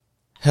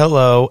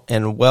Hello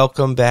and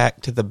welcome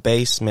back to the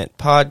Basement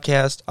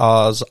Podcast.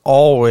 As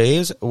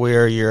always,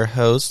 we're your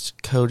hosts,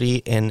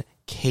 Cody and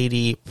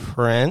Katie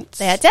Prince.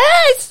 That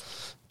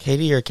does.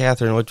 Katie or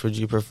Catherine, which would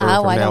you prefer from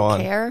now on? I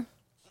don't care.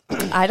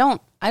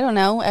 I don't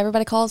know.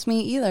 Everybody calls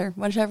me either.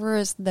 Whichever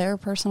is their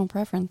personal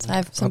preference. I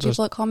have some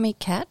people that call me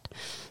Kat.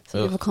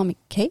 Some people call me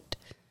Kate.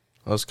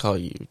 I'll just call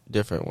you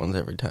different ones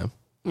every time.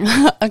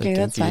 Okay,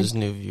 that's fine. Confuse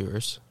new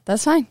viewers.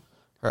 That's fine.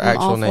 Her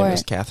actual name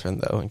is Catherine,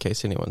 though, in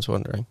case anyone's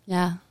wondering.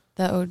 Yeah.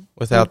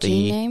 Without OG the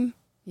E. name?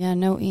 Yeah,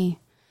 no E.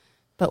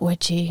 But with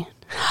G.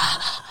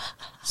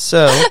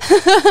 So,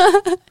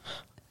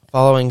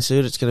 following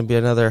suit, it's going to be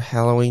another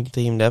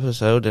Halloween-themed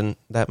episode, and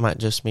that might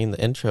just mean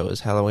the intro is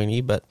Halloween-y,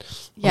 but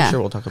I'm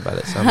sure we'll talk about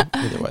it some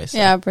either way. So.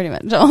 Yeah, pretty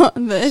much.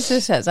 It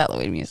just has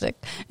Halloween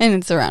music, and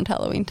it's around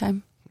Halloween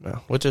time.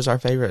 Well, which is our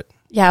favorite.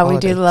 Yeah, we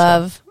do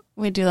love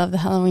the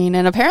Halloween,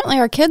 and apparently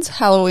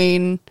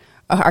Halloween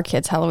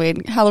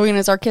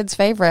is our kids'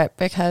 favorite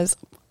because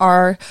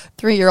our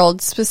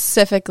 3-year-old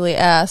specifically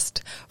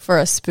asked for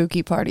a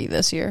spooky party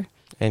this year.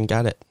 And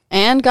got it.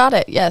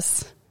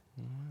 Yes.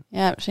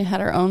 Yeah, she had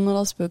her own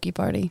little spooky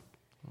party.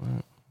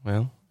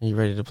 Well, are you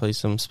ready to play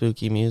some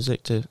spooky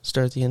music to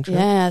start the intro?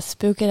 Yeah,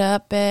 spook it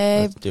up,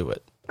 babe. Let's do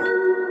it.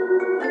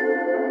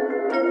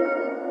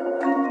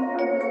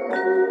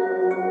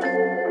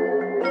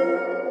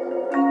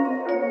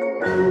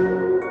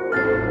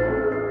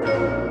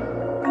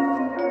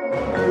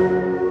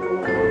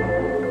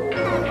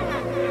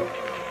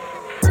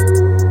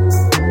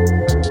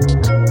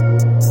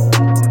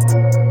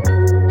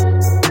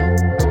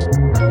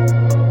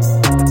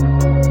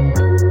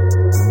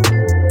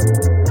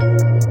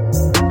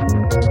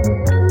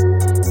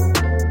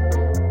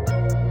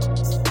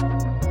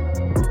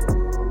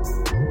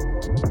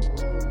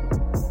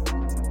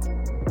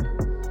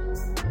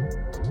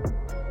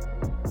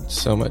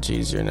 So much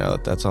easier now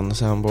that that's on the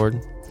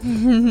soundboard.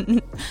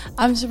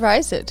 I'm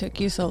surprised it took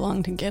you so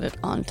long to get it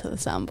onto the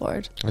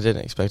soundboard. I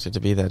didn't expect it to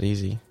be that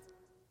easy.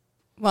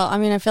 Well, I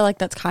mean, I feel like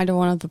that's kind of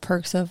one of the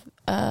perks of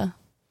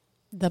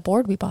the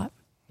board we bought.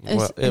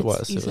 It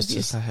was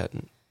just I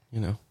hadn't, we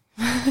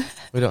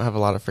don't have a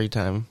lot of free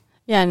time.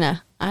 Yeah, no,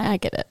 I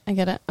get it.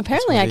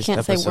 Apparently, I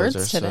can't say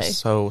words today.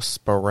 So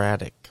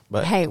sporadic,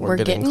 but hey, we're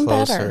getting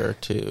closer better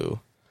to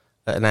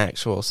an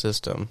actual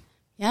system.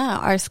 Yeah,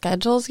 our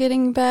schedule's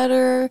getting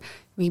better.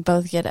 We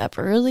both get up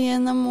early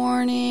in the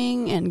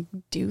morning and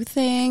do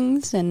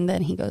things, and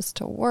then he goes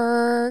to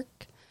work.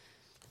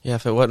 Yeah,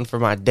 if it wasn't for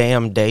my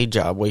damn day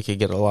job, we could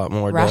get a lot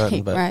more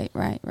done. But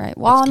right.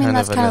 Well, I mean,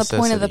 that's kind of the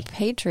point of the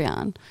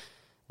Patreon.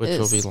 Which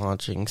will be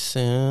launching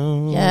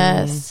soon.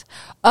 Yes.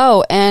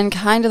 Oh, and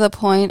kind of the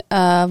point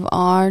of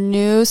our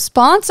new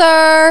sponsor.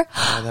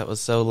 Oh, that was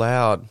so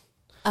loud.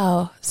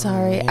 Oh,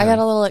 sorry. I got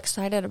a little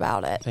excited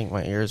about it. I think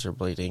my ears are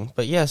bleeding.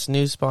 But yes,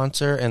 new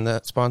sponsor, and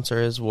that sponsor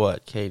is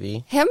what,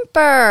 Katie?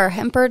 Hemper.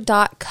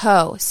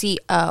 Hemper.co.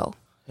 C-O.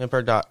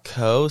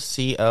 Hemper.co.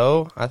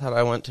 C-O? I thought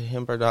I went to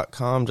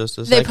Hemper.com just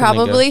a second ago. They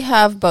probably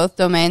have both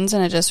domains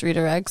and it just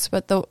redirects,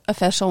 but the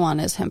official one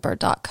is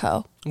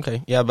Hemper.co.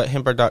 Okay, yeah, but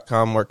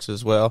Hemper.com works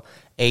as well.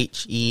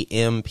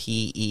 HEMPER.com.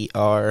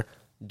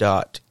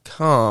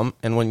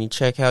 And when you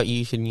check out,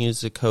 you can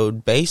use the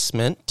code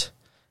BASEMENT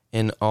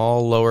in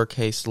all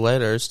lowercase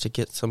letters to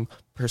get some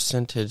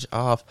percentage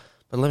off.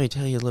 But let me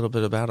tell you a little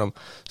bit about them.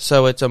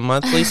 So it's a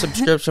monthly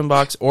subscription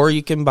box, or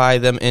you can buy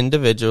them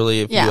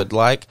individually if you would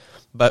like.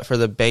 But for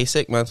the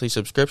basic monthly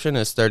subscription,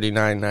 it's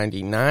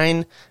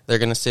 $39.99. They're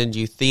going to send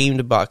you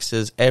themed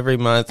boxes every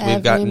month.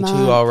 We've gotten 2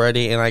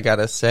 already, and I got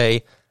to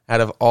say,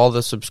 out of all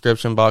the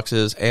subscription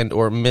boxes and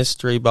or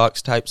mystery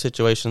box type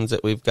situations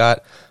that we've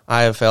got,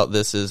 I have felt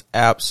this is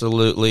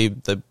absolutely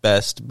the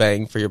best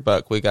bang for your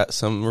buck. We got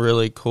some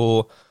really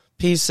cool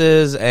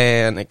pieces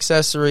and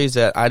accessories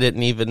that I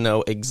didn't even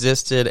know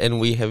existed, and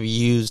we have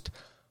used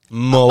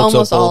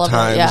multiple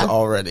times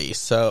already.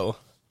 So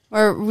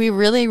we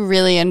really,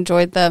 really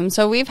enjoyed them.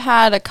 So we've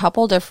had a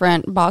couple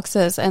different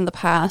boxes in the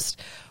past.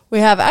 We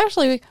have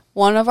actually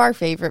one of our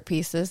favorite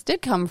pieces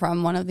did come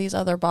from one of these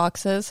other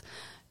boxes.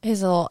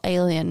 He's a little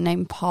alien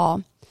named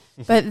Paul.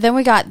 But then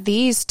we got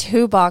these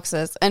 2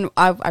 boxes, and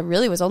I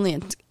really was only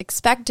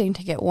expecting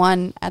to get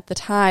one at the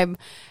time.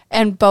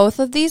 And both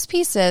of these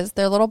pieces,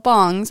 they're little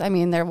bongs. I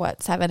mean, they're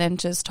 7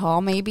 inches tall,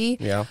 maybe?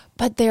 Yeah.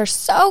 But they're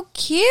so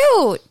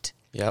cute.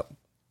 Yep.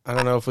 I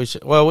don't know if we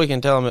should. Well, we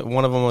can tell them that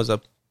one of them was a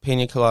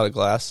pina colada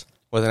glass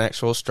with an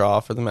actual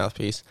straw for the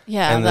mouthpiece.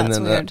 Yeah, and then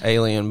weird. The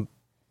alien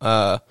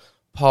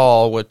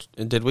Paul, which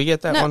did we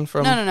get that one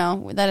from?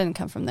 No. That didn't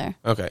come from there.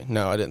 Okay,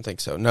 no, I didn't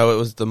think so. No, it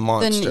was the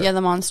monster.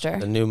 The monster.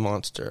 The new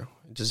monster.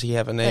 Does he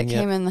have a name yet?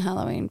 That came in the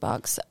Halloween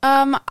box.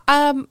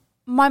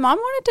 My mom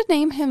wanted to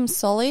name him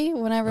Sully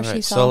whenever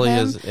she saw Sully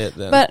him. Sully is it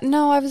then. But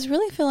no, I was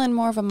really feeling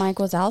more of a Mike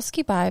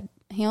Wazowski vibe.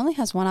 He only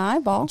has one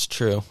eyeball. It's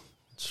true.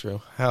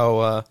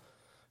 How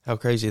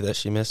crazy that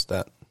she missed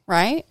that.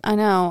 Right? I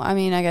know. I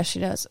mean, I guess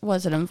she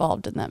wasn't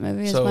involved in that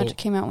movie as much. It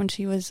came out when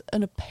she was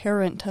a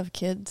parent of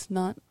kids,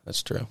 not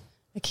That's true.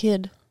 a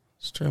kid.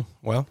 It's true.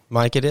 Well,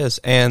 Mike it is.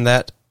 And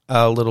that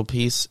a little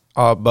piece.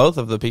 Both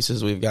of the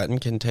pieces we've gotten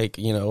can take,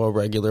 a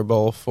regular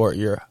bowl for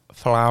your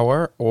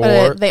flour or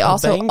But they a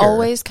also banger.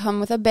 always come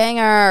with a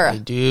banger. They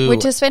do.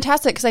 Which is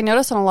fantastic because I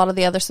noticed on a lot of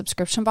the other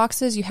subscription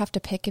boxes, you have to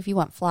pick if you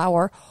want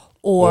flour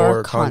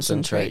or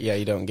concentrate. Yeah,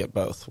 you don't get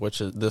both, which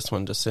is this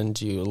one just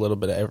sends you a little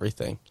bit of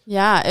everything.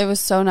 Yeah, it was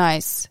so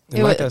nice.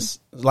 And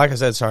like I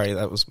said, sorry,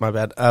 that was my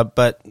bad.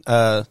 But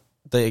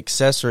the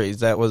accessories,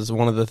 that was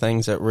one of the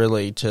things that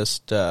really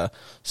just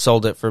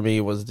sold it for me,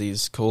 was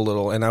these cool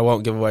little, and I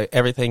won't give away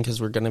everything because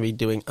we're going to be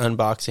doing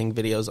unboxing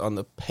videos on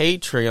the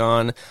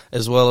Patreon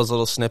as well as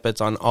little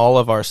snippets on all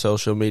of our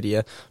social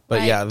media.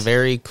 But yeah,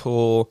 very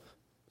cool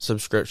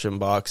subscription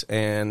box,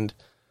 and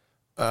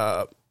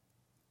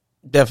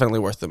definitely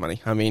worth the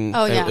money. I mean,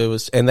 it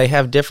was, and they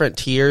have different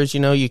tiers.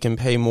 You can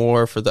pay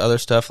more for the other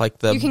stuff,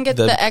 like you can get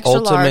the extra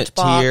ultimate large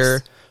box.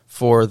 tier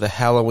for the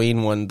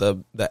Halloween one.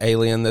 The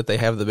alien that they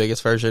have, the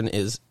biggest version,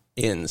 is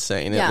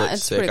insane. Yeah, it looks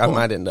it's sick. pretty I cool.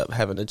 might end up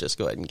having to just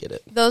go ahead and get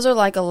it. Those are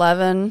like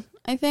 11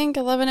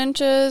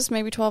 inches,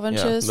 maybe 12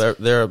 inches. Yeah,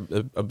 they're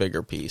a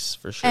bigger piece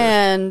for sure.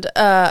 And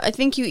I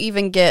think you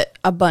even get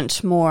a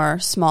bunch more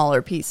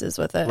smaller pieces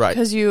with it. Right.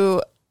 Because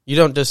you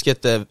don't just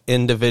get the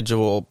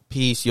individual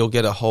piece, you'll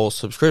get a whole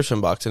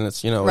subscription box, and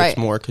it's, Right. it's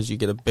more because you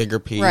get a bigger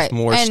piece, Right.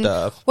 more and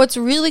stuff. What's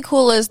really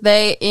cool is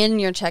they, in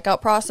your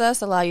checkout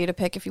process, allow you to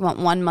pick if you want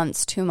 1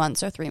 month, 2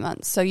 months, or 3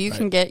 months. So you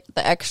can get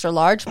the extra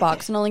large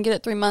box and only get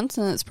it 3 months,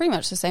 and it's pretty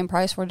much the same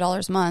price,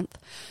 $40 a month,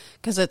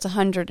 because it's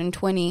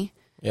 $120,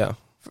 Yeah.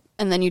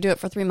 and then you do it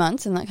for 3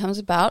 months, and that comes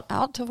about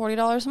out to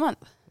 $40 a month.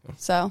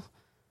 So,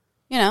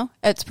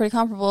 it's pretty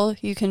comparable.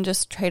 You can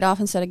just trade off.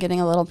 Instead of getting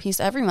a little piece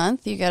every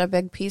month, you get a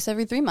big piece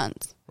every 3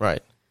 months.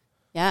 Right.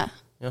 Yeah.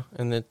 Yeah,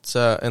 and it's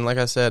and like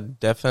I said,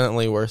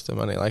 definitely worth the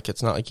money. Like,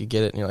 it's not like you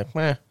get it and you're like,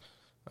 meh.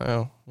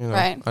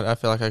 Right. I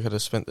feel like I could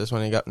have spent this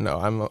money.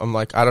 I'm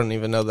like, I don't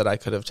even know that I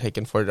could have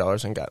taken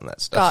 $40 and gotten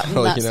that stuff.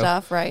 Gotten that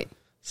stuff, right.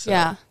 So,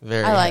 yeah,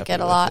 very I like happy it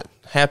a with lot.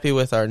 Happy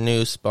with our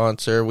new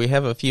sponsor. We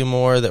have a few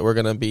more that we're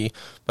going to be,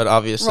 but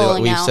obviously,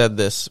 Rolling we've out. said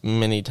this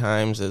many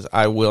times, is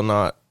I will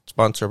not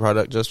sponsor a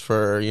product just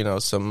for,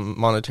 some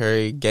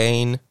monetary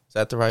gain. Is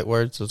that the right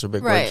words? Those are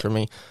big Right. words for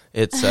me.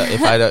 It's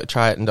if I don't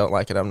try it and don't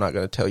like it, I'm not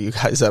going to tell you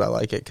guys that I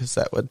like it, because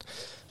that would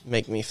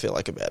make me feel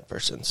like a bad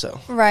person. So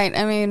Right.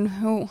 I mean,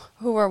 who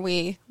are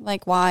we?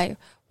 Like, why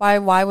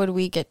would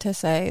we get to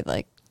say,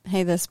 like,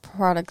 hey, this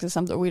product is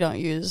something we don't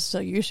use, so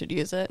you should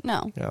use it?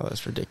 No, yeah,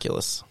 that's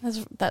ridiculous.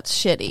 that's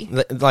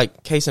shitty.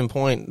 Like, case in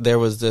point, there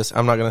was this.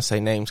 I'm not going to say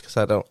names because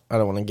I don't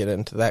want to get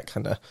into that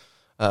kind of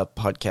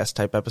podcast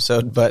type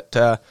episode, but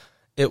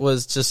it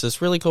was just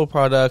this really cool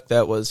product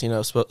that was,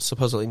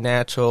 supposedly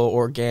natural,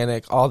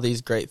 organic, all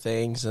these great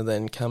things, and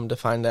then come to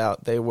find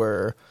out they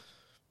were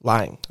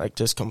lying. Like,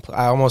 just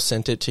I almost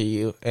sent it to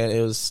you, and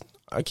it was.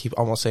 I keep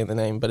almost saying the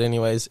name, but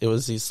anyways, it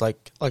was these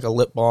like a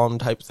lip balm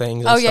type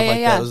things. And Oh, stuff yeah, like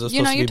yeah. That. It was supposed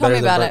to you be told better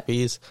me than about Burnt it.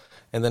 Bees,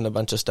 and then a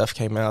bunch of stuff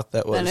came out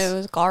that was. And it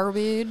was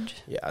garbage.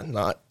 Yeah,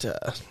 not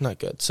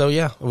good. So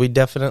yeah, we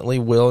definitely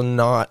will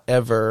not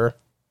ever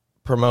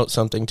promote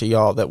something to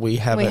y'all that we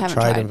haven't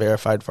tried and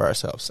verified for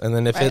ourselves. And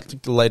then if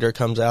it later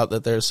comes out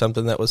that there's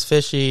something that was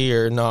fishy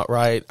or not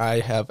right,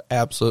 I have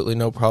absolutely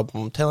no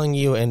problem telling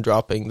you and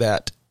dropping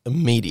that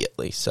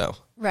immediately. So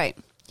Right.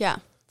 Yeah.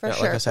 For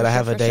sure. like I said, I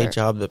have a day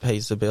job that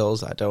pays the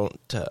bills. I don't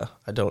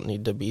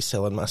need to be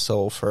selling my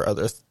soul for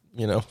other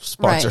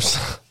sponsors.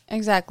 Right.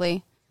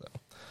 Exactly.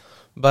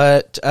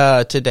 But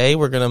today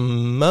we're going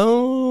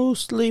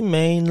to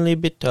mainly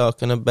be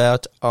talking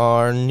about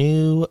our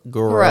new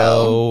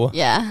grow.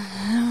 Yeah.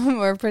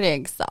 We're pretty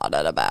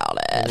excited about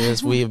it. It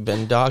is. We've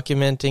been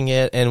documenting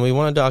it, and we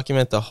want to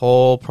document the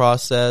whole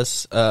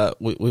process.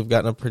 We've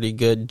gotten a pretty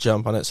good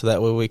jump on it, so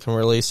that way we can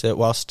release it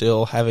while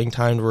still having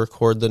time to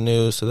record the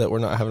news, so that we're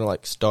not having to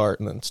start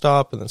and then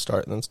stop and then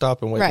start and then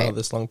stop and wait for all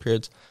this long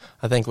periods.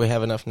 I think we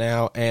have enough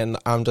now, and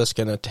I'm just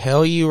going to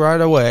tell you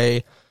right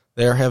away,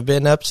 there have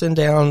been ups and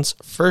downs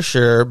for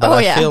sure, but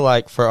I feel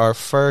like for our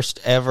first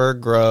ever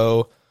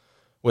grow,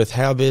 with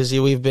how busy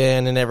we've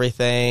been and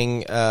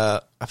everything,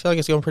 I feel like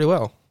it's going pretty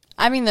well.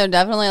 I mean, they're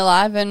definitely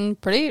alive and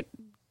pretty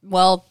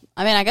well.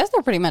 I mean, I guess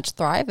they're pretty much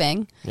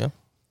thriving. Yeah.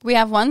 We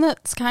have one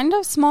that's kind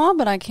of small,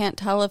 but I can't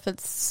tell if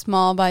it's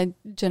small by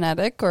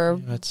genetic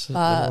or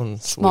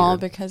small weird.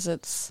 because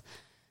it's,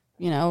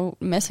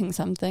 missing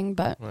something.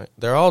 But Right.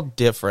 They're all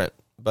different,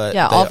 but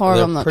all four of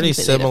them look pretty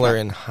completely similar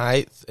different. in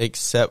height,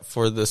 except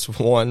for this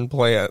one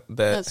plant that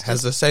That's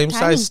has just the same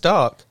tiny. size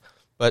stalk,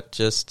 but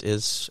just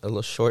is a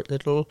little short,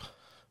 little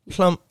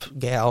plump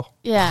gal.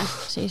 yeah,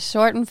 she's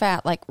short and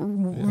fat, like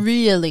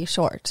really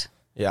short.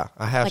 Yeah,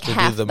 I have Like to do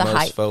half the the most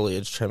height.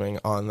 foliage trimming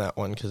on that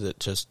one because it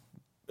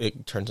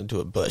turns into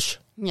a bush.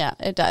 Yeah,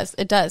 it does.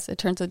 It does. It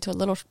turns into a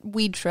little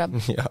weed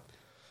shrub. Yeah.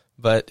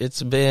 But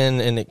it's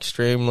been an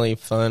extremely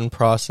fun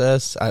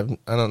process. I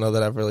don't know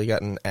that I've really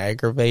gotten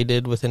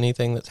aggravated with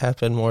anything that's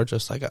happened. More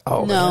just like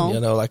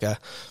man, like a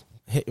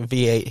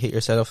V8 hit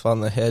yourself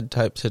on the head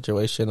type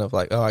situation of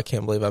like, oh, I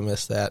can't believe I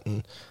missed that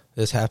and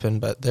this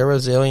happened. But they're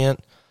resilient,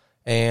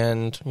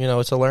 And,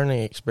 it's a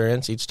learning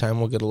experience. Each time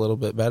we'll get a little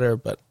bit better,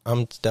 but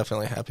I'm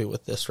definitely happy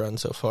with this run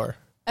so far.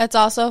 It's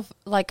also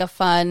like a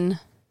fun,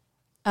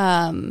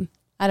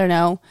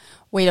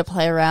 way to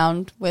play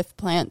around with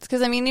plants.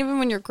 Because, even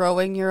when you're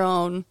growing your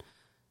own,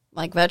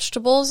 like,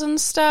 vegetables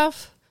and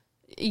stuff,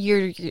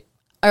 or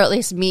at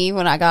least me,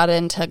 when I got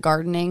into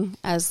gardening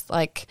as,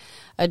 like,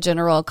 a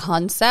general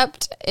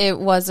concept, they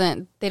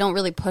don't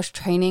really push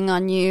training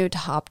on you to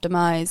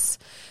optimize,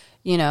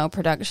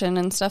 production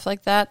and stuff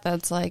like that.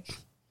 That's like,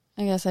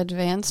 I guess,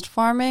 advanced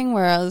farming,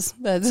 whereas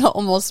that's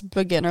almost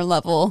beginner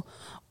level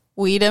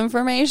weed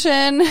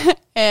information.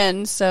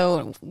 And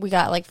so we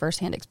got like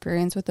firsthand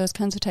experience with those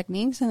kinds of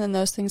techniques, and then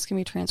those things can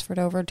be transferred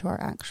over to our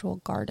actual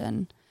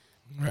garden.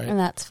 Right. And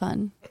that's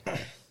fun.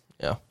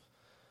 Yeah.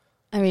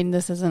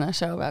 This isn't a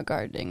show about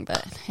gardening,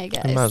 but hey,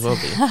 guys. It might as well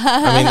be.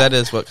 That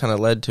is what kind of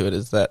led to it,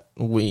 is that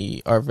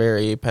we are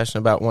very passionate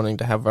about wanting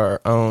to have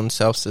our own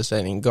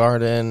self-sustaining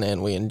garden,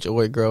 and we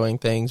enjoy growing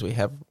things. We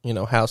have,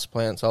 house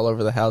plants all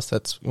over the house.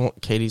 That's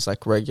Katie's,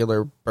 like,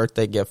 regular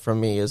birthday gift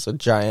from me is a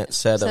giant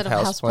set of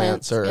house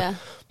plants or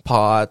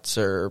pots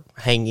or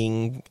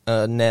hanging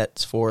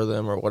nets for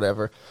them or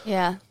whatever.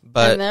 Yeah.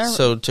 But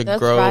so they're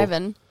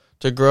thriving.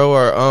 To grow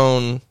our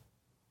own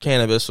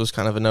cannabis was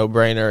kind of a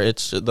no-brainer.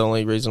 It's the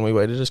only reason we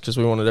waited is because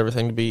we wanted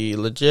everything to be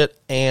legit,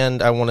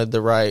 and I wanted the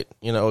right,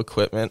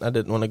 equipment. I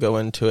didn't want to go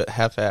into it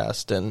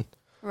half-assed and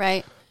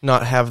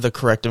not have the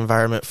correct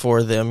environment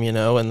for them,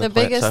 and the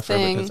plant suffer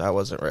because I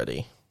wasn't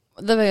ready.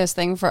 The biggest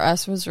thing for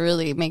us was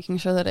really making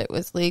sure that it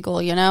was legal,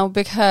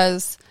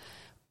 because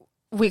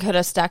we could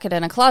have stuck it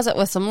in a closet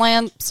with some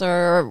lamps,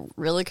 or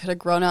really could have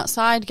grown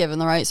outside given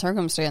the right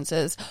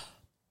circumstances.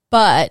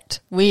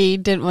 But we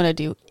didn't want to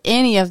do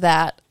any of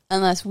that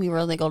unless we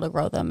were legal to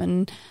grow them.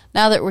 And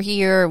now that we're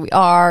here,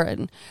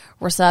 and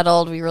we're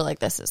settled, we were like,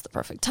 this is the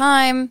perfect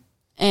time.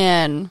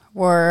 And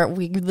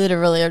we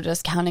literally are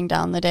just counting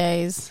down the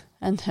days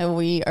until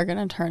we are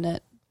going to turn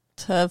it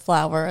to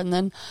flower and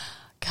then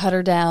cut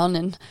her down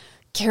and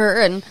cure.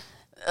 And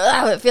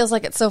it feels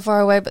like it's so far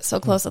away, but so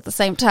close at the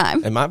same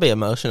time. It might be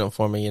emotional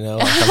for me,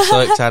 Like, I'm so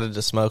excited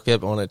to smoke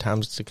it, but when it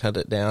comes to cut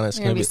it down, it's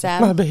going to be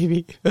sad. My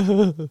baby.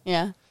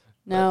 Yeah.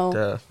 No.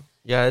 But,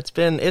 yeah, it's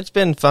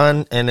been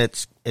fun, and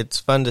it's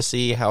fun to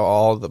see how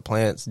all the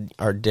plants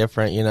are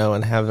different,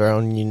 and have their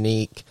own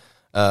unique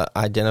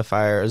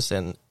identifiers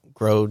and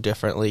grow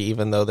differently,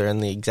 even though they're in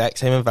the exact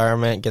same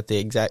environment, get the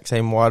exact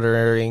same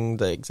watering,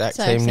 the exact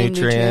same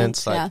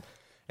nutrients.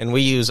 And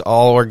we use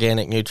all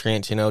organic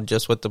nutrients,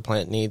 just what the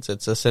plant needs.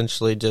 It's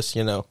essentially just,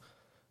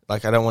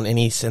 like, I don't want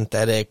any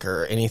synthetic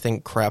or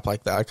anything crap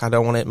like that. Like, I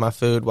don't want it in my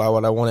food. Why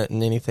would I want it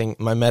in anything?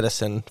 My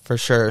medicine, for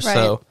sure. Right.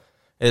 So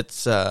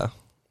it's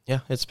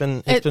it's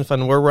been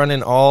fun. We're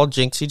running all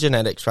Jinxie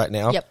genetics right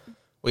now. Yep.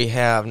 We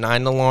have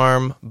 9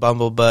 Alarm,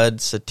 Bumblebud,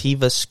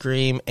 Sativa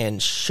Scream,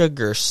 and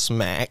Sugar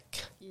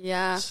Smack.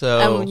 Yeah.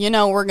 So,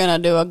 we're going to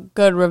do a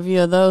good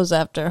review of those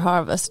after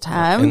harvest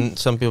time. And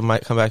some people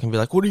might come back and be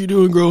like, what are you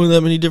doing growing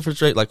that many different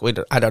strains? Like, wait,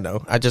 I don't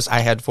know.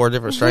 I had 4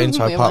 different strains,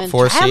 so I popped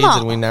 4 seeds,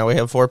 and now we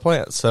have 4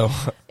 plants. So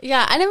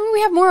yeah, and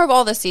we have more of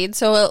all the seeds,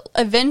 so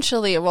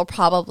eventually we'll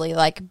probably,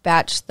 like,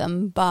 batch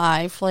them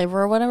by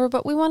flavor or whatever,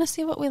 but we want to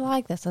see what we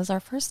like. This is our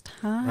first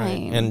time.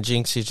 Right. And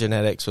Jinxie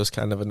Genetics was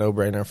kind of a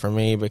no-brainer for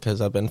me because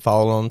I've been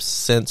following them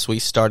since we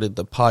started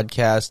the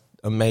podcast.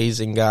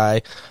 Amazing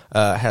guy,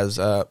 has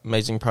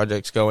amazing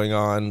projects going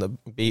on.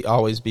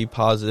 Always Be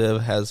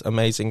Positive has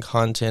amazing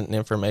content and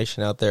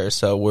information out there.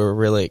 So we're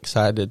really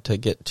excited to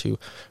get to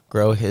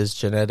grow his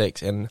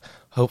genetics and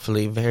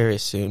hopefully very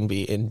soon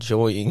be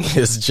enjoying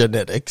his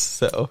genetics.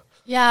 So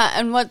yeah,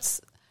 and what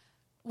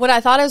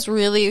I thought is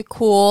really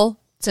cool,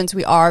 since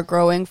we are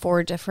growing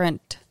 4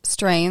 different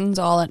strains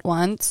all at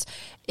once,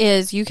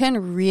 is you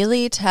can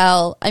really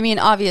tell.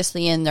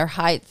 Obviously in their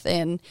height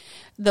and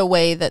the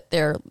way that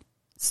they're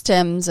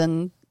stems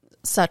and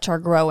such are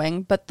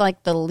growing, but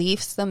like the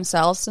leaves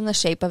themselves and the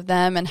shape of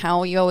them, and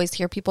how you always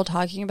hear people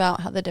talking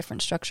about how the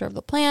different structure of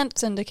the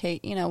plants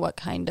indicate, what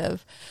kind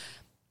of,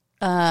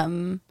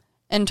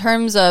 in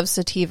terms of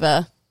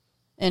sativa,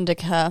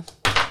 indica.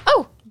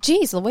 Oh,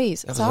 geez,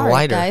 Louise.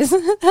 Sorry, guys.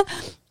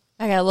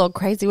 I got a little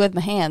crazy with my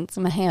hands.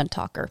 I'm a hand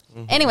talker.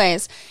 Mm-hmm.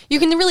 Anyways, you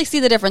can really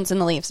see the difference in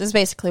the leaves, is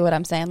basically what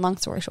I'm saying. Long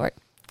story short.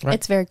 Right.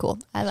 It's very cool.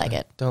 I like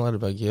it. Don't let it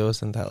bug you. It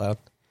wasn't that loud.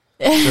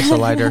 Just a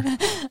lighter.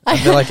 I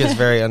feel like it's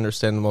very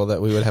understandable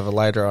that we would have a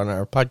lighter on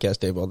our podcast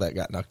table that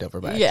got knocked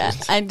over by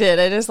accident. Yeah, I did.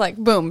 I just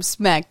boom,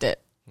 smacked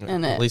it.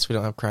 At least we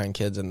don't have crying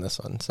kids in this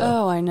one. So.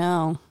 Oh, I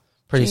know.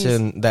 Pretty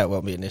soon that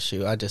won't be an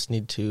issue. I just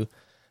need to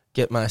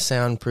get my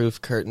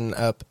soundproof curtain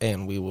up,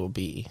 and we will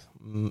be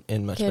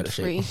in much better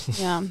shape.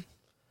 Kid-free, yeah.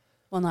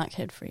 Well, not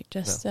kid-free.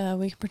 Just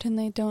we can pretend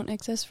they don't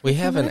exist. We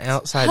have an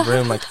outside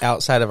room, like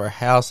outside of our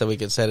house, that we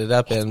could set it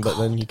up in, but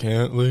then you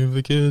can't leave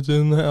the kids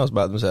in the house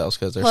by themselves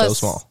because they're so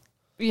small.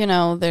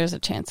 There's a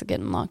chance of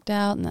getting locked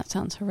out, and that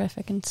sounds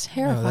horrific and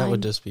terrifying. No, that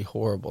would just be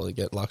horrible to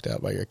get locked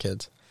out by your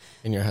kids.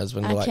 And your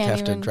husband would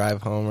have to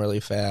drive home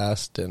really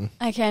fast. And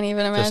I can't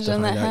even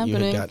imagine that happening.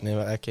 You had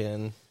gotten back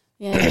in.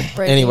 Yeah,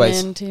 breaking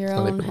into your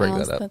own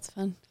house. That's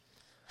fun.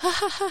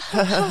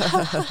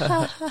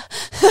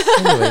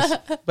 Anyways,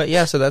 but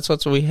yeah, so that's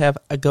what we have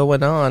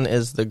going on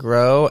is the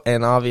grow,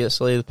 and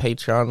obviously the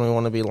Patreon we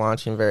want to be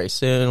launching very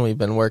soon. We've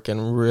been working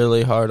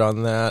really hard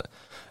on that.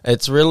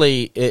 It's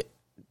really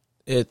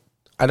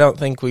I don't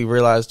think we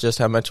realized just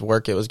how much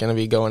work it was going to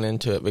be going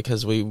into it,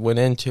 because we went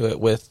into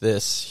it with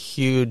this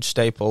huge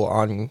staple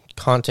on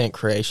content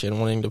creation,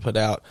 wanting to put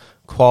out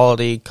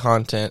quality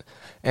content.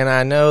 And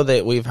I know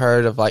that we've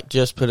heard of like,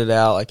 just put it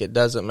out, like it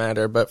doesn't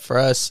matter. But for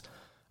us,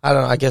 I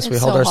don't know, I guess we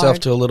hold ourselves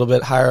to a little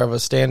bit higher of a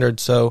standard.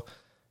 So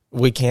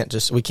we can't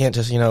just,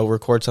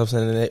 record something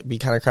and it be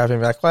kind of crappy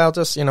and be like, well,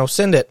 just,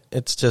 send it.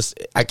 It's just,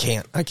 I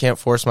can't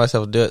force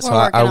myself to do it. So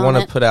I want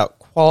to put out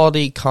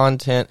quality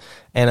content,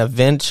 and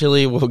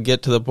eventually we'll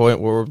get to the point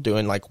where we're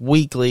doing like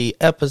weekly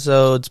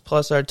episodes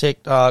plus our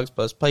TikToks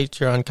plus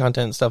Patreon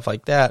content and stuff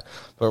like that.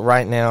 But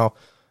right now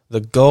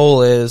the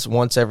goal is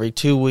once every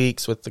 2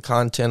 weeks with the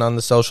content on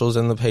the socials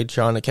and the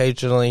Patreon,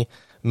 occasionally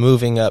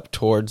moving up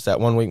towards that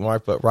 1 week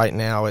mark. But right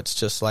now it's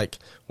just like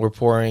we're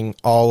pouring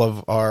all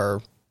of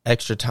our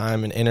extra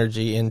time and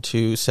energy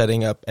into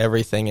setting up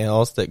everything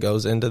else that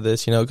goes into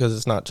this, because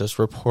it's not just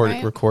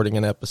recording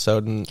an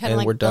episode and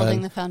like we're done.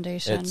 Building the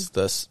foundation. It's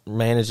this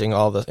managing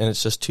all the, and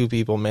it's just two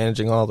people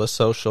managing all the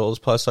socials,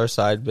 plus our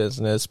side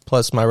business,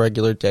 plus my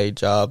regular day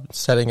job,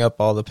 setting up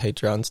all the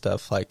Patreon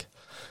stuff. Like,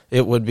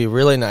 it would be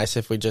really nice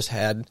if we just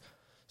had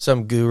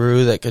some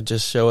guru that could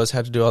just show us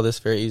how to do all this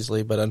very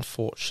easily, but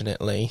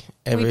unfortunately,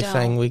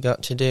 everything we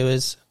got to do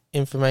is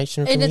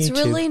information from and it's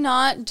YouTube. Really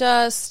not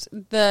just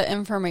the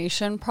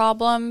information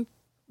problem,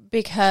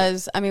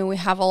 because we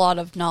have a lot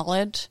of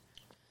knowledge,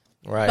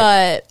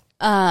 right?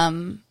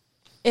 But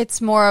it's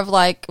more of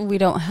like we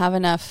don't have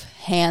enough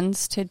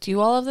hands to do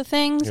all of the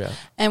things,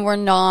 and we're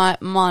not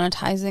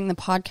monetizing the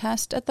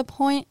podcast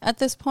at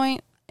this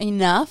point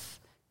enough,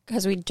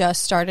 because we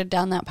just started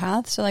down that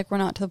path. So like we're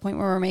not to the point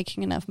where we're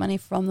making enough money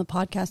from the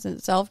podcast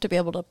itself to be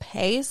able to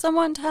pay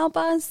someone to help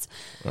us.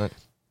 Right.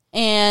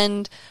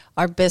 And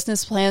our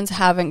business plans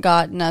haven't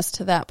gotten us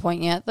to that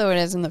point yet, though it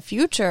is in the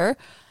future,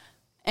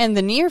 and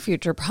the near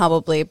future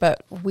probably.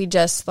 But we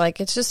just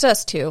it's just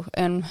us two,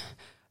 and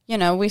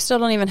we still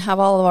don't even have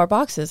all of our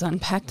boxes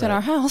unpacked in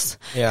our house.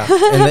 Yeah,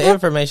 and the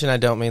information, I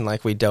don't mean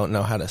like we don't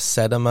know how to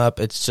set them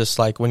up. It's just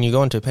like when you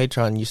go into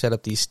Patreon, you set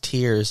up these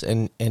tiers,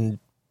 and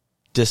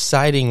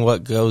deciding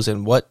what goes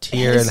in what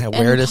tier and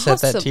where to set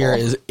that tier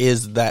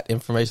is that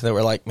information that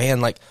we're like, man,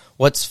 like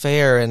what's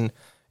fair and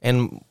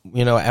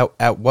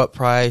at what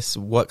price,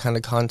 what kind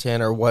of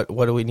content, or what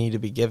do we need to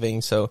be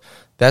giving. So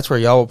that's where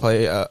y'all will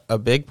play a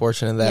big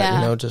portion of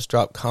that. Just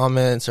drop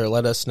comments or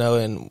let us know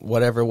in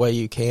whatever way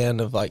you can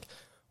of like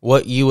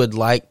what you would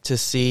like to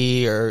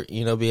see or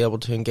be able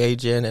to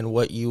engage in, and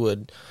what you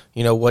would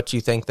what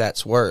you think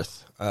that's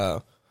worth.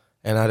 And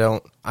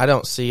I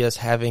don't see us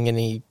having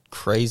any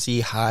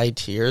crazy high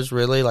tiers,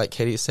 really. Like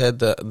Katie said,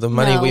 the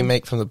money we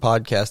make from the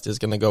podcast is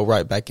going to go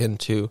right back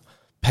into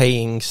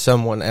paying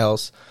someone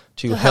else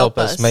to help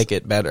us make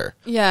it better.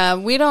 Yeah,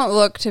 we don't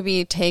look to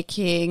be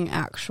taking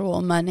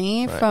actual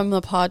money from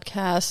the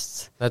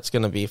podcasts. That's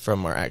going to be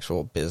from our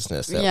actual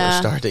business that we're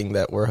starting,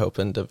 that we're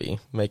hoping to be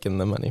making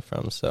the money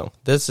from. So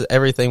this is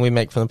everything we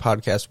make from the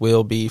podcast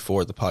will be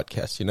for the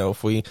podcast.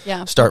 If we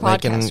start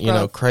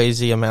making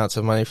crazy amounts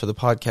of money for the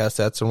podcast,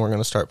 that's when we're going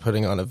to start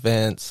putting on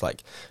events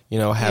like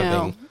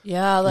having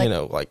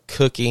like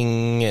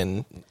cooking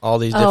and all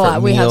these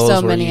different we meals have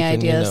so where many you can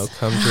ideas.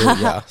 come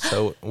to.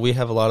 So we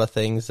have a lot of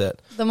things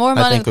that the more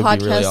money the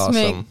podcast really awesome.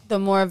 make, the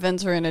more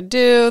events we're going to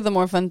do, the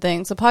more fun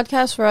things. The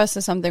podcast for us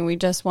is something we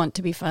just want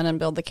to be fun and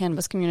build the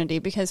Canvas community,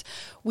 because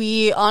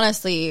we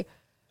honestly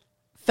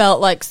felt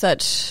like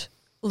such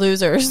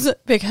losers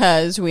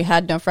because we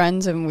had no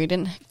friends, and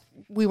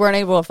we weren't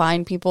able to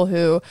find people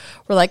who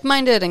were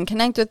like-minded and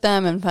connect with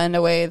them and find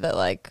a way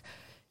that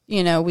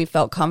we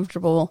felt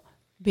comfortable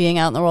being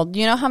out in the world.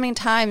 You know how many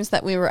times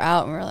that we were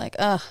out and we were like,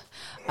 ugh,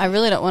 I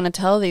really don't want to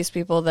tell these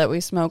people that we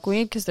smoke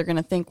weed because they're going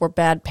to think we're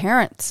bad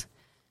parents.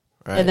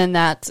 Right. And then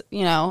that's,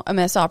 a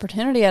missed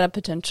opportunity at a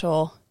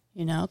potential,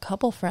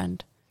 couple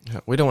friend.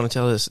 We don't want to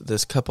tell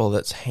this couple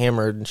that's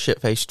hammered and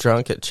shit-faced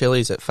drunk at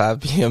Chili's at 5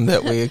 p.m.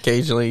 that we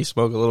occasionally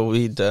smoke a little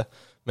weed to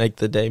make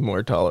the day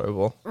more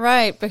tolerable.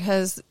 Right,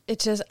 because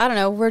it's just, I don't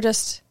know,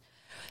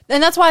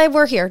 and that's why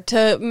we're here,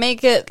 to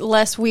make it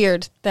less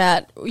weird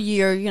that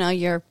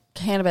you're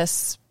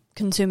cannabis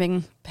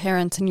consuming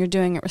parents and you're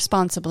doing it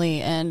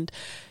responsibly. And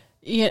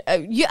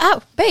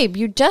babe,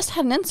 you just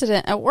had an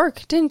incident at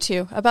work, didn't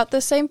you, about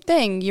the same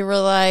thing? You were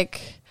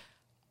like,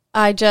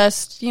 I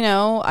just,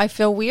 I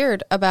feel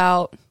weird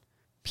about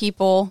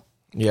people,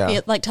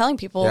 telling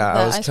people that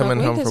I was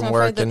coming home from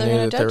work and knew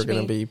that there were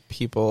going to be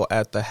people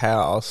at the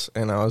house,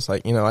 and I was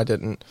like, I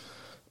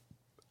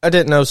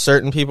didn't know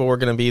certain people were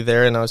going to be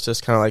there, and I was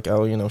just kind of like,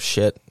 oh,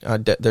 shit,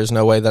 there's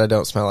no way that I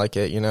don't smell like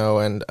it,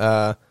 and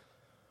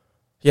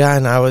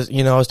and I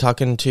was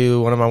talking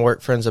to one of my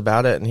work friends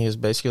about it, and he was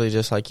basically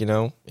just like,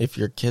 if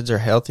your kids are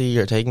healthy,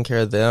 you're taking care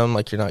of them,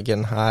 like you're not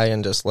getting high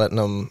and just letting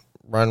them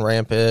run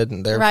rampant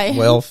and they're Right.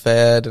 well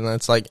fed, and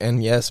it's like,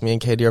 and yes, me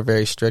and Katie are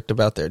very strict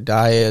about their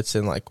diets,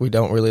 and like we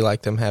don't really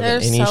like them having They're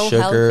any so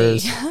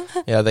sugars. healthy.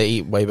 Yeah, they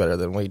eat way better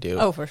than we do.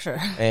 Oh, for sure.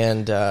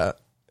 And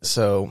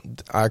so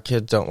our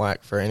kids don't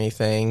lack for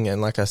anything,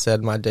 and like I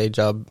said, my day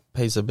job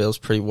pays the bills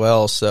pretty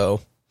well, so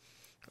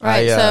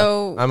Right,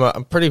 so I'm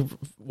a pretty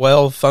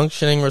well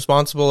functioning,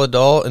 responsible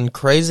adult. And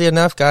crazy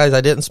enough, guys,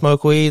 I didn't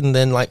smoke weed and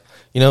then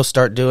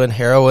start doing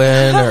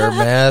heroin or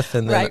meth,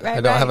 and then Right, I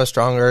don't have a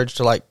strong urge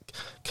to like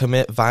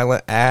commit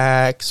violent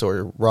acts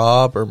or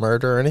rob or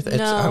murder or anything.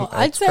 no, It's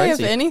I'd say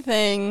crazy. if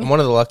anything, I'm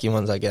one of the lucky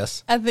ones, I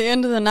guess. at the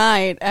end of the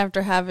night,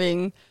 after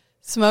having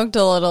smoked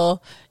a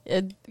little,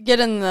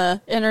 getting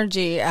the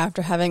energy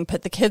after having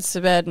put the kids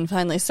to bed and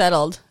finally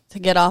settled to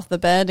get off the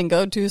bed and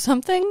go do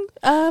something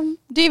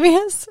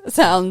devious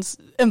sounds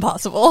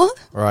impossible.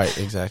 Right,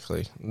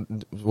 exactly.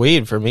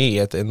 Weed for me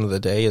at the end of the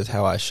day is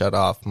how I shut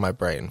off my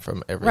brain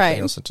from everything Right.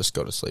 else and just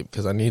go to sleep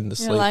because I need to You're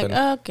sleep. like,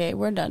 and okay,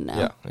 we're done now.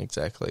 yeah,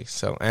 exactly.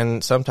 So,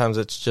 and sometimes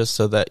it's just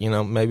so that,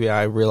 maybe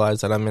I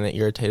realize that I'm in an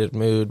irritated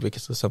mood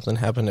because of something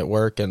happened at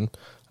work, and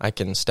I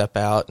can step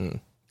out and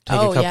take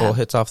a couple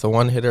hits off the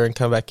one hitter and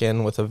come back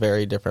in with a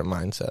very different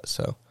mindset.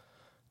 So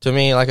to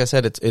me, like I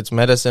said, it's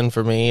medicine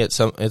for me. It's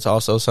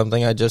also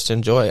something I just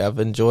enjoy. I've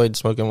enjoyed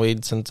smoking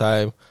weed since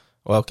I've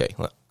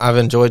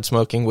enjoyed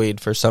smoking weed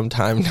for some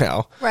time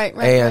now. Right.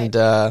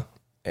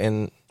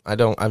 And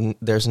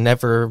there's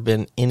never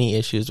been any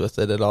issues with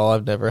it at all.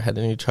 I've never had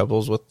any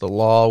troubles with the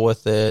law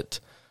with it.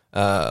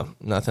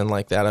 Nothing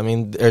like that. I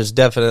mean,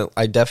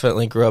 I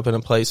definitely grew up in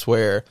a place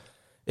where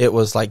it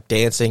was like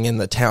dancing in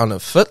the town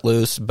of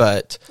Footloose,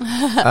 but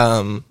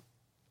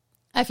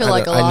I feel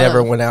like I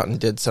never went out and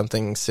did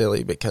something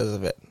silly because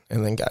of it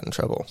and then got in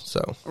trouble.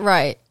 So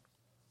Right.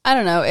 I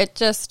don't know.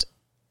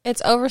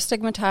 It's over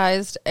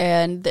stigmatized,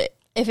 and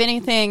if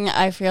anything,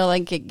 I feel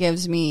like it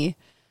gives me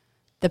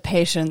the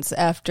patience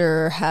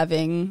after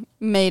having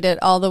made it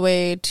all the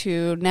way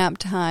to nap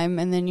time,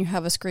 and then you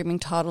have a screaming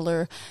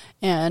toddler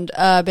and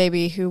a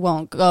baby who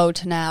won't go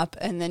to nap,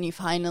 and then you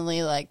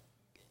finally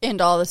end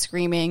all the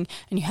screaming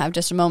and you have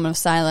just a moment of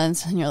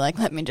silence, and you're like,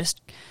 let me just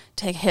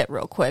take a hit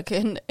real quick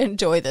and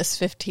enjoy this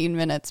 15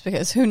 minutes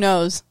because who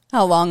knows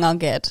how long I'll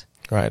get.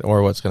 right,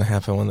 or what's going to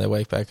happen when they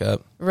wake back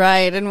up.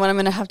 Right, and what I'm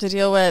going to have to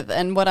deal with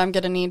and what I'm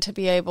going to need to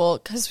be able,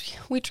 because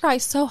we try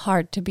so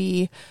hard to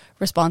be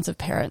responsive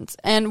parents,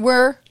 and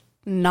we're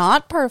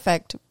not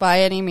perfect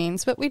by any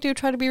means, but we do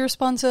try to be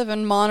responsive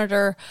and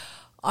monitor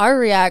our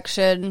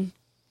reaction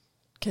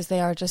because they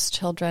are just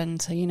children.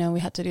 So, we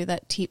have to do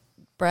that deep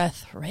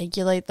breath,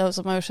 regulate those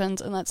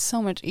emotions, and that's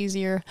so much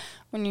easier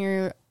when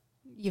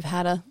you've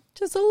had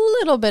just a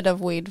little bit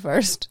of weed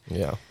first.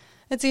 Yeah.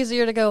 It's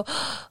easier to go,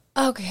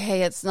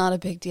 okay, it's not a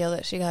big deal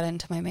that she got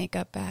into my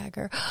makeup bag,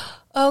 or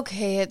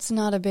okay, it's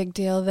not a big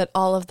deal that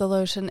all of the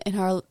lotion in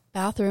our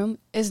bathroom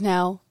is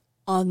now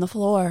on the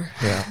floor.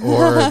 Yeah,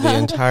 or the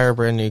entire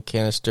brand new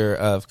canister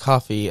of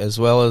coffee, as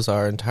well as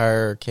our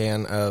entire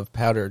can of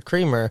powdered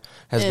creamer,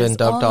 has been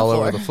dumped all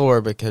over the floor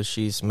because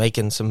she's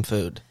making some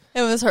food.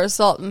 It was her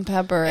salt and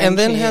pepper, And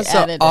then has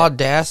the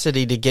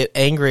audacity to get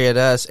angry at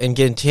us and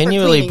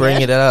continually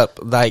bring it up.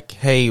 Like,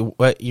 hey,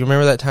 what? You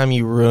remember that time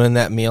you ruined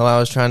that meal I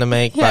was trying to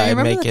make by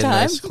making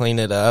us clean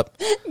it up?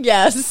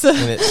 Yes. And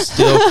it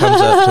still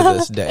comes up to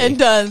this day. It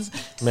does.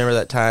 Remember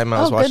that time I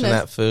was watching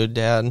that food,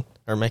 Dad?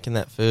 Or making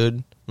that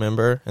food?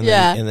 Remember? And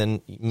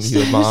then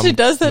your mom she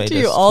does that to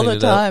you all the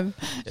time.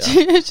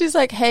 Yeah. She's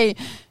like, hey,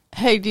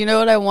 do you know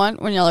what I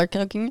want when y'all are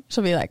cooking?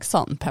 She'll be like,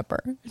 salt and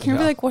pepper. You'll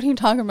be like, what are you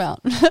talking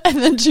about? And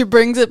then she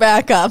brings it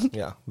back up.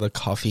 Yeah, the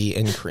coffee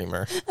and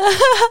creamer.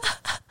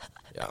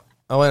 Yeah.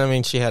 Oh, and I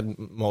mean, she had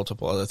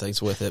multiple other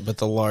things with it, but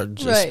the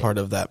largest part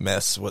of that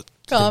mess was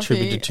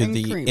contributed to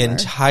the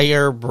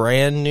entire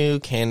brand new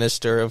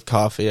canister of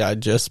coffee I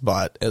just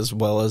bought, as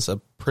well as a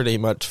pretty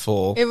much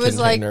full container of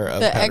powdered creamer. It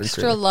was like the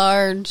extra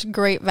large,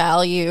 great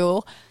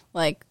value,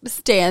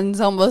 stands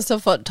almost a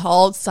foot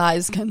tall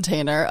size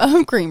container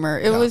of creamer.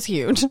 It was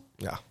huge.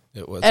 Yeah,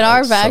 it was. And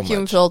our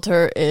vacuum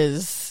filter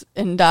is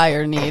in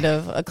dire need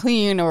of a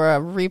clean or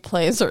a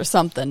replace or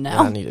something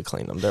now. Yeah, I need to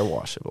clean them. They're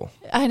washable.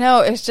 I know.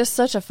 It's just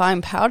such a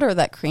fine powder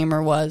that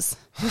creamer was.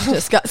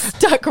 Just got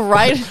stuck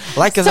right.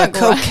 Like the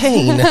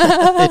cocaine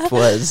it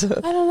was. I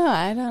don't know.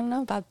 I don't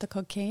know about the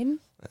cocaine.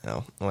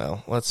 Oh,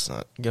 well, let's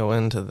not go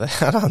into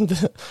that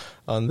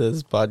on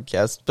this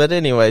podcast. But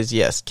anyways,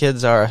 yes,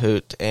 kids are a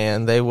hoot,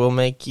 and they will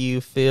make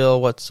you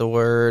feel,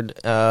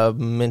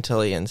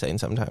 mentally insane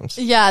sometimes.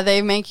 Yeah,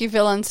 they make you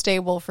feel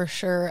unstable for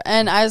sure.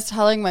 And I was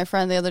telling my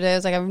friend the other day, I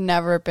was like, I've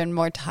never been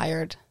more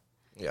tired.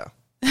 Yeah.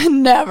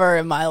 Never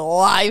in my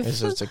life.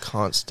 It's just a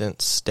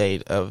constant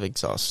state of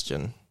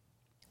exhaustion.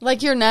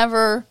 Like you're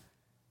never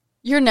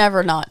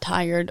not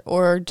tired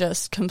or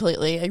just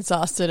completely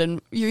exhausted,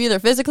 and you're either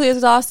physically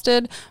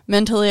exhausted,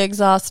 mentally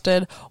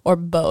exhausted, or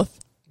both.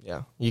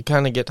 Yeah. You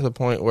kind of get to the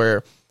point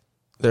where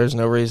there's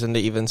no reason to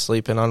even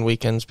sleep in on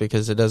weekends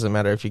because it doesn't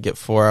matter if you get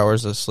 4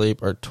 hours of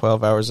sleep or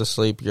 12 hours of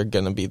sleep, you're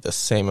going to be the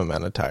same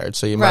amount of tired.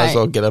 So you might as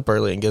well get up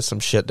early and get some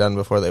shit done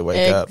before they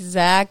wake up.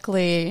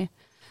 Exactly.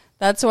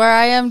 That's where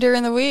I am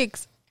during the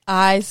weeks.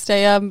 I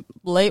stay up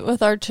late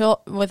with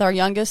our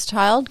youngest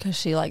child because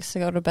she likes to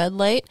go to bed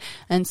late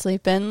and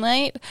sleep in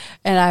late.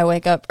 And I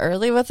wake up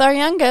early with our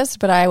youngest,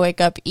 but I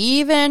wake up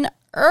even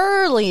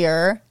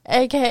earlier,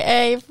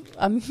 aka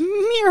a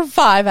mere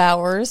 5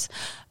 hours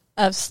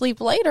of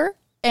sleep later,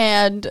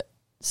 and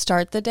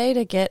start the day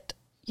to get,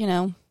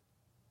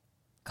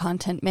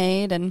 content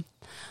made and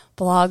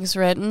blogs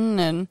written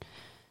and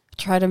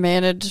try to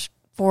manage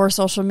 4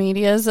 social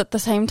medias at the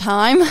same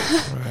time.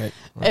 Right.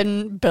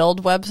 And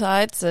build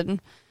websites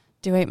and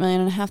do 8.5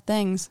 million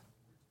things.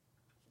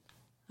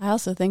 I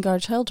also think our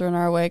children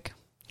are awake.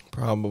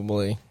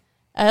 Probably.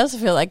 I also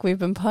feel like we've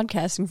been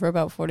podcasting for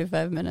about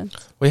 45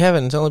 minutes. We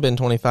haven't. It's only been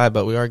 25,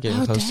 but we are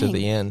getting close to dang.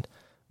 the end.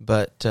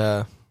 But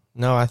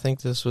no, I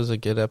think this was a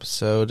good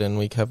episode, and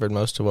we covered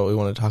most of what we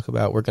want to talk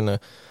about. We're going to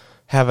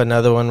have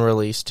another one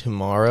released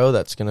tomorrow.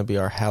 That's going to be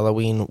our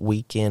Halloween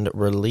weekend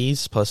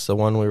release, plus the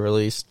one we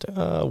released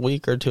a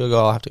week or two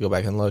ago. I'll have to go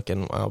back and look,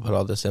 and I'll put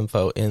all this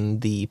info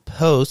in the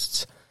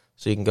posts,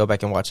 so you can go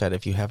back and watch that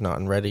if you have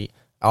not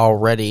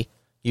already.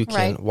 You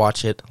can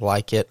watch it,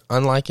 like it,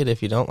 unlike it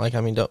if you don't like.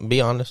 I mean, don't be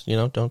honest.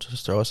 Don't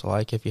just throw us a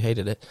like if you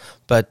hated it.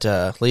 But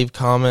leave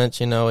comments.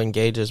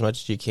 Engage as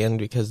much as you can,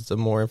 because the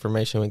more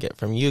information we get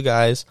from you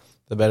guys,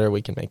 the better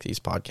we can make these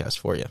podcasts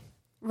for you.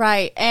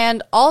 Right.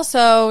 And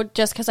also,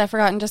 just because I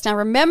forgot and just now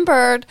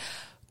remembered,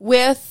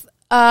 with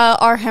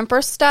our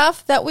Hemper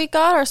stuff that we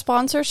got, our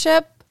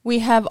sponsorship, we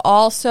have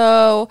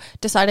also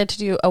decided to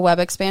do a web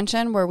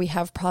expansion where we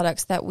have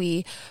products that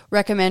we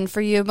recommend for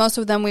you. Most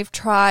of them we've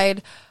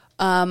tried,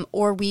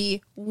 or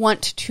we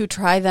want to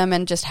try them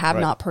and just have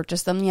not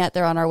purchased them yet.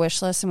 They're on our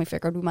wish list, and we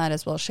figured we might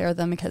as well share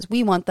them because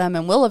we want them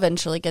and we'll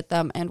eventually get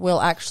them, and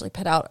we'll actually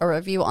put out a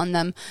review on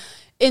them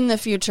in the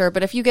future.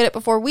 But if you get it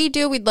before we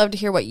do, we'd love to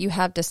hear what you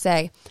have to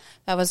say.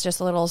 That was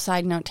just a little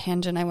side note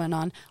tangent I went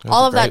on.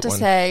 All of that to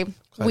say,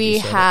 we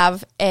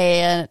have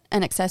an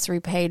accessory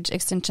page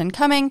extension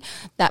coming.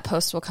 That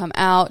post will come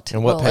out.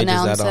 And what page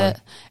is that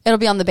on? It'll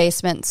be on the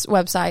Basement's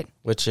website,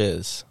 which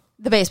is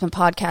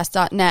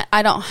thebasementpodcast.net.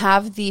 I don't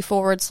have the /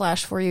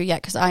 for you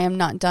yet because I am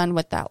not done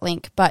with that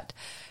link, but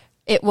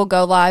it will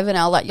go live, and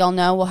I'll let y'all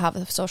know. We'll have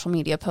a social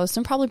media post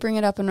and probably bring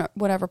it up in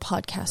whatever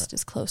podcast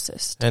is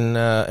closest. And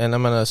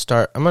I'm gonna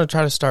try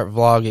to start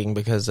vlogging,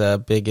 because a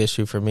big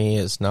issue for me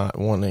is not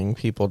wanting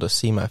people to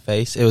see my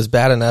face. It was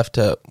bad enough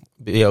to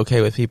be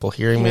okay with people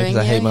hearing me because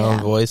I hate my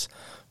own voice,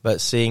 but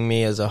seeing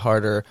me is a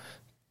harder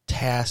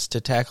task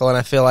to tackle. And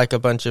I feel like a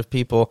bunch of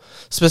people,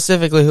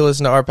 specifically who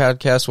listen to our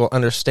podcast, will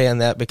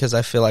understand that, because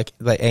I feel like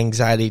the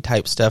anxiety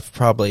type stuff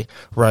probably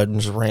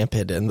runs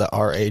rampant in the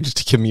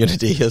our-aged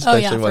community,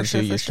 especially ones who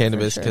use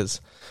cannabis,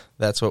 because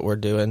that's what we're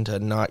doing, to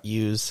not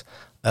use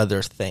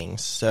other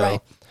things.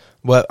 So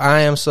what I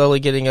am slowly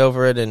getting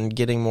over it and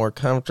getting more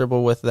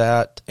comfortable with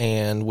that,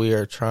 and we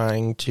are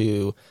trying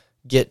to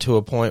get to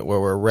a point where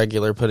we're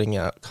regular putting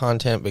out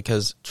content,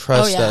 because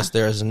trust us,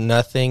 there is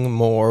nothing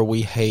more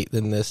we hate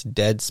than this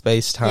dead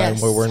space time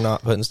where we're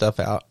not putting stuff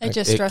out. It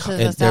just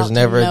stresses us out. There's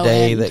never a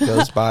day that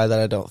goes by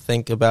that I don't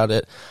think about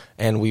it,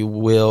 and we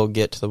will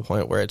get to the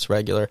point where it's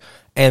regular.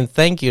 And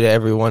thank you to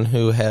everyone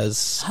who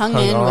has hung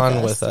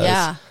on with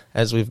us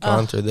as we've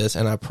gone through this,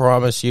 and I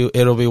promise you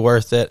it'll be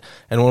worth it.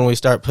 And when we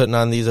start putting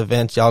on these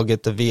events, y'all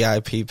get the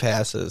VIP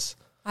passes.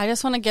 I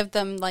just want to give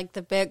them like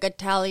the big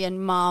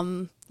Italian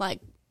mom,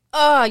 like,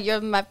 oh, you're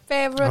my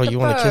favorite. Oh, you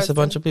want to kiss a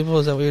bunch of people?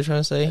 Is that what you're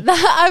trying to say?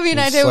 I mean,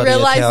 I didn't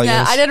realize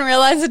that. I didn't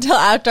realize until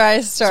after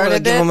I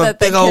started it that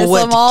they kiss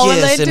them all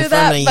when they do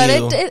that. But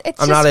it's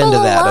I'm just not into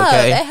that. love.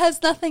 Okay, it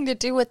has nothing to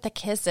do with the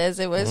kisses.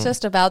 It was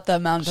just about the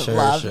amount of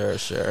love.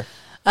 Sure.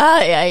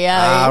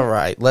 Yeah. All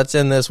right, let's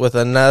end this with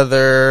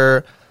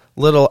another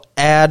little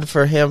ad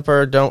for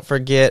Hemper. Don't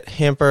forget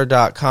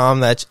Hemper.com.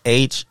 That's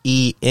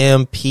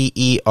HEMPER.com.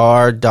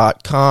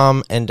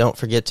 And don't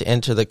forget to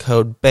enter the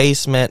code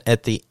BASEMENT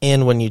at the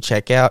end when you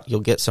check out.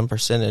 You'll get some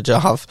percentage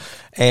off,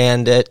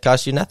 and it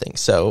costs you nothing.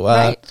 So,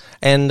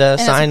 and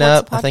sign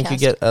up. I think you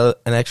get an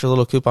extra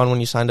little coupon when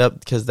you signed up,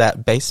 because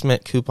that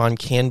Basement coupon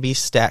can be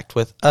stacked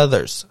with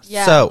others.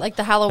 Yeah, so, like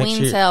the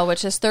Halloween sale,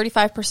 which is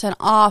 35%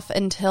 off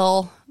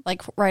until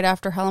like right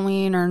after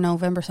Halloween or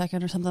November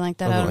 2nd or something like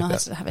that. I don't know.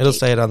 It'll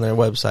say it on their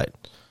website.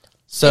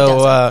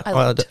 So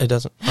it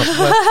doesn't.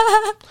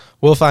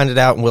 We'll find it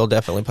out, and we'll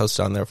definitely post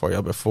it on there for you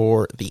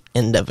before the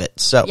end of it.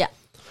 So,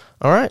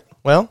 all right.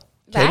 Well,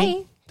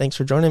 Katie, thanks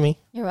for joining me.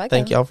 You're welcome.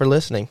 Thank y'all for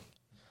listening.